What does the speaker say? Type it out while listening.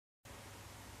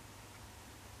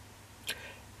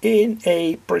In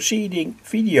a preceding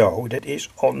video that is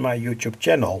on my YouTube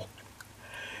channel,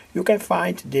 you can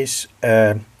find this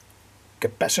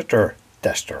capacitor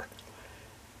tester.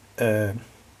 The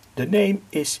name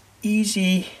is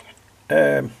Easy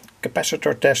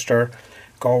Capacitor Tester,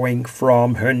 going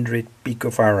from 100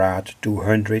 picofarad to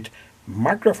 100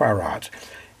 microfarad.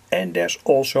 And there's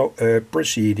also a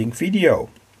preceding video.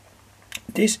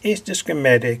 This is the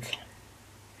schematic.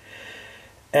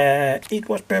 It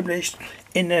was published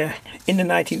in the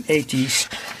 1980s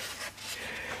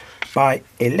by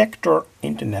Elector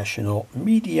International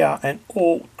Media, and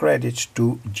all credits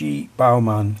to G.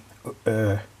 Baumann,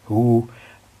 who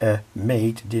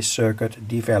made this circuit,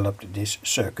 developed this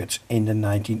circuit in the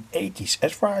 1980s.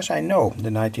 As far as I know, the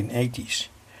 1980s.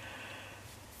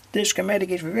 The schematic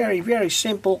is very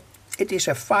simple. It is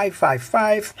a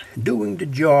 555 doing the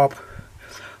job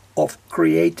of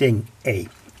creating a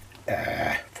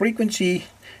frequency,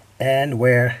 and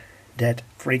where that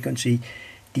frequency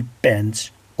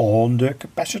depends on the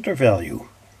capacitor value.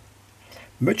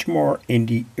 Much more in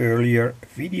the earlier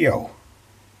video.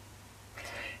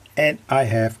 And I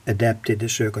have adapted the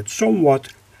circuit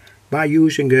somewhat by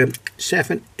using a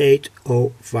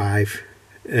 7805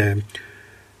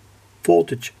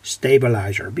 voltage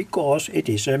stabilizer, because it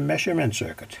is a measurement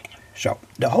circuit. So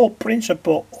the whole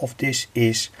principle of this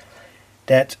is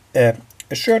that a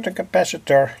certain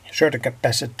capacitor, certain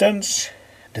capacitance,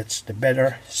 that's the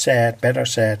better said,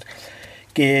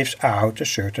 gives out a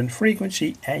certain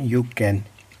frequency, and you can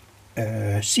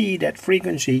see that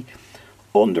frequency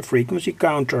on the frequency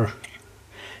counter.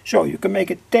 So you can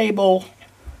make a table,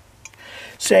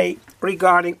 say,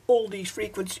 regarding all these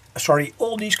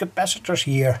all these capacitors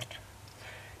here.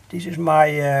 This is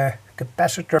my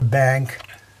capacitor bank,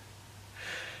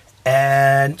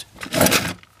 and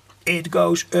it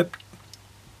goes up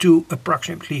to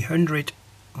approximately 100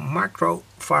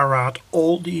 microfarad.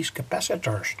 All these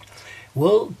capacitors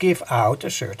will give out a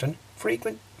certain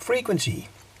frequency,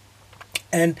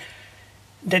 and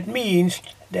that means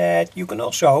that you can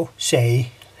also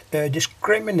say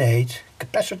discriminate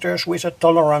capacitors with a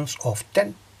tolerance of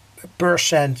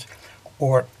 10%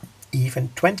 or even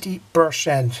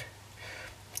 20%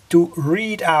 to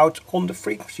read out on the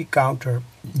frequency counter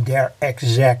their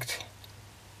exact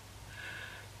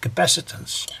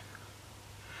capacitance.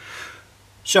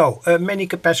 So many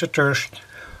capacitors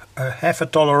have a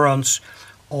tolerance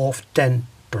of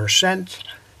 10%,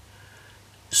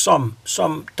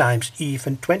 sometimes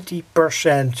even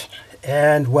 20%,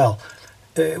 and well,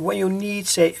 when you need,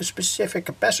 say, a specific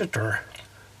capacitor,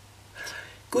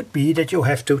 could be that you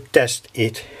have to test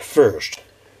it first.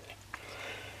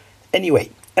 Anyway,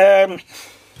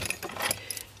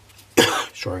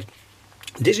 sorry.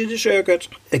 This is the circuit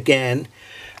again.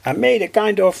 I made a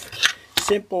kind of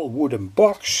simple wooden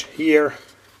box here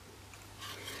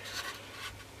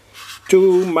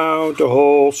to mount the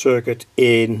whole circuit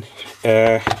in.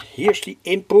 Here's the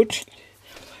input.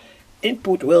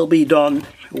 Input will be done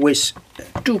with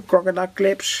two crocodile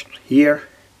clips here.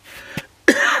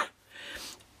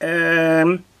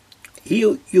 Here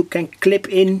you can clip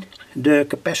in the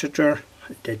capacitor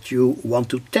that you want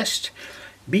to test,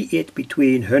 be it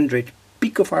between 100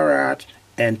 picofarad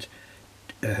and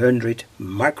 100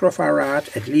 microfarad,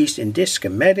 at least in this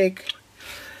schematic.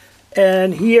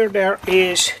 And here there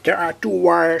are two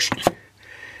wires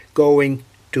going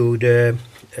to the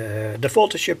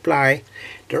voltage supply.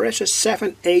 There is a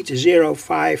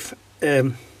 7805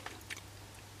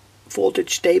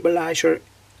 voltage stabilizer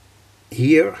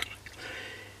here.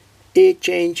 It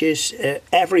changes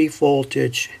every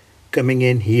voltage coming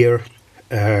in here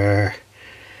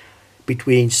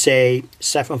between, say,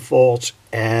 7 volts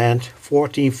and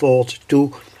 14 volts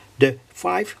to the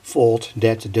 5 volt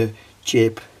that the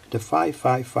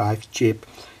 555 chip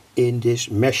in this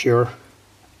measurement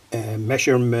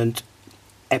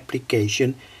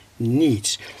application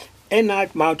needs. And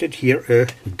I've mounted here a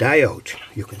diode.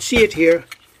 You can see it here,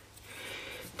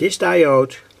 this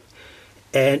diode,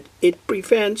 and it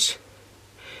prevents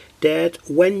that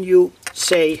when you,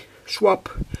 say, swap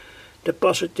the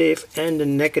positive and the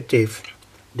negative,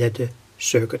 that the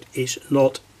circuit is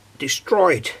not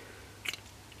destroyed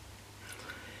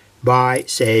by,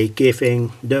 say,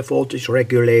 giving the voltage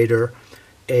regulator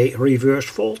a reverse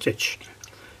voltage.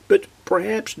 But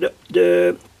perhaps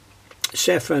the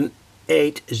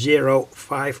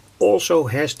 7805 also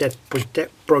has that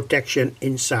protection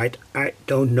inside. I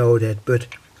don't know that, but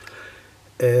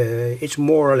it's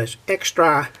more or less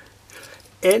extra.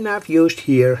 And I've used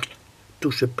here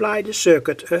to supply the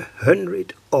circuit a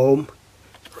 100 ohm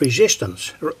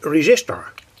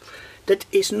resistor. That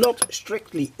is not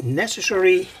strictly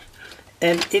necessary,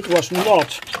 and it was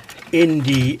not in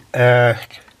the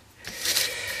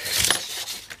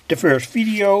first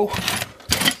video.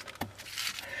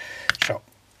 So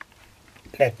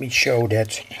let me show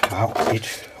that how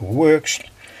it works.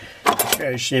 It's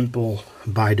very simple,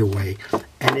 by the way,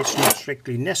 and it's not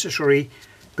strictly necessary,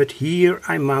 but here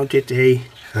I mounted a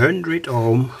 100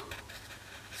 ohm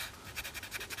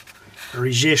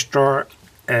resistor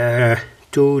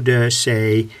to the,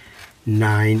 say,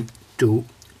 9 to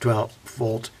 12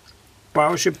 volt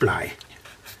power supply.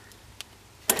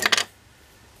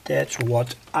 That's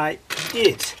what I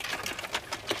did.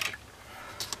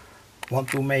 Want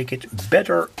to make it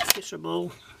better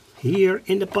visible here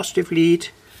in the positive lead.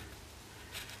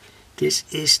 This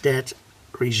is that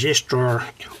resistor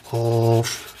of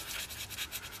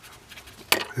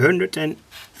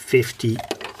 150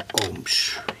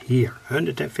 ohms. Here,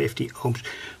 150 ohms.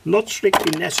 Not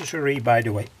strictly necessary, by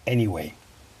the way, anyway.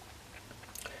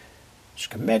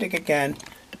 Schematic again,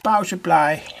 the power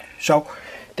supply. So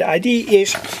the idea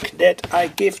is that I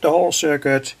give the whole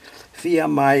circuit via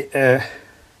my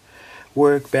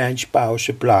workbench power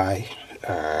supply,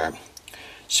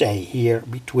 say here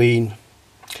between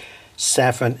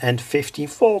 7 and 15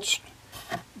 volts.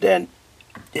 Then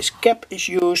this cap is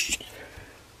used,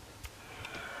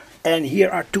 and here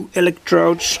are two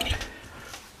electrodes.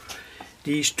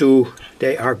 These two,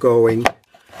 they are going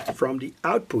from the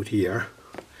output here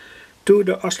to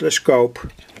the oscilloscope,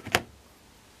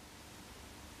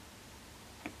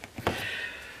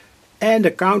 and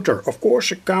the counter, of course,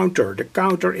 the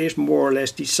counter is more or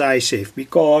less decisive,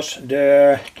 because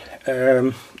the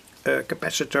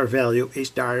capacitor value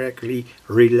is directly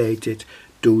related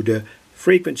to the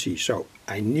frequency. So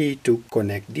I need to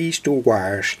connect these two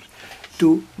wires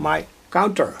to my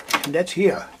counter, and that's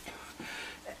here.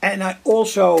 And I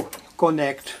also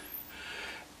connect,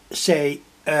 say,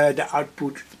 the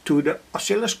output to the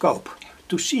oscilloscope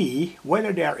to see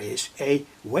whether there is a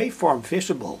waveform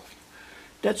visible.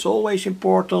 That's always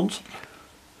important.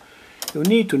 You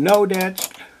need to know that.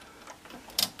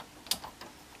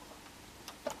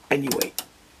 Anyway,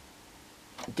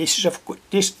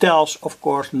 this tells, of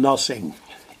course, nothing.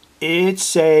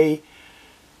 It's a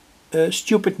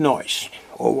stupid noise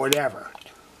or whatever.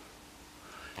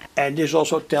 And this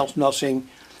also tells nothing.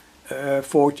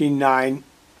 49.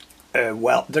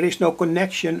 Well, there is no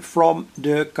connection from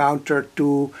the counter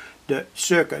to the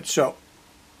circuit, so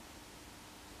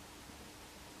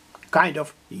kind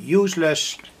of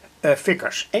useless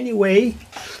figures. Anyway,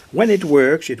 when it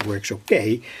works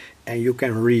okay, and you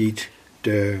can read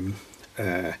the,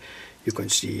 you can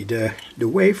see the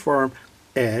waveform,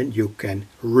 and you can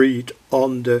read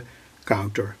on the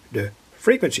counter the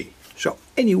frequency. So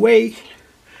anyway,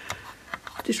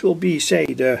 this will be, say,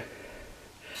 the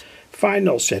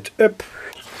final setup,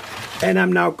 and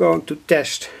I'm now going to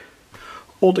test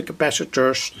all the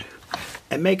capacitors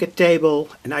and make a table,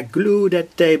 and I glue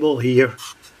that table here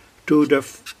to the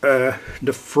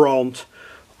front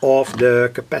of the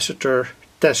capacitor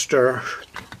tester,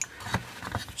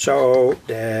 so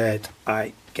that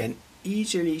I can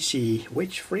easily see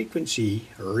which frequency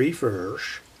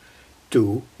refers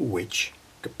to which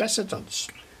capacitance.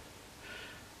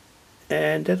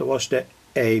 And that was the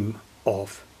aim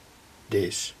of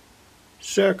this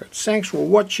circuit. Thanks for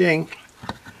watching.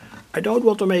 I don't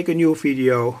want to make a new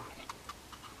video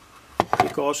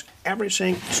because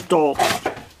everything is taught,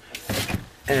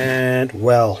 and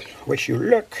well, wish you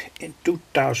luck in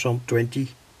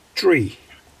 2023.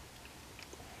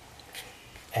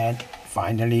 And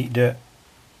finally the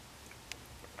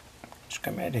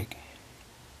schematic.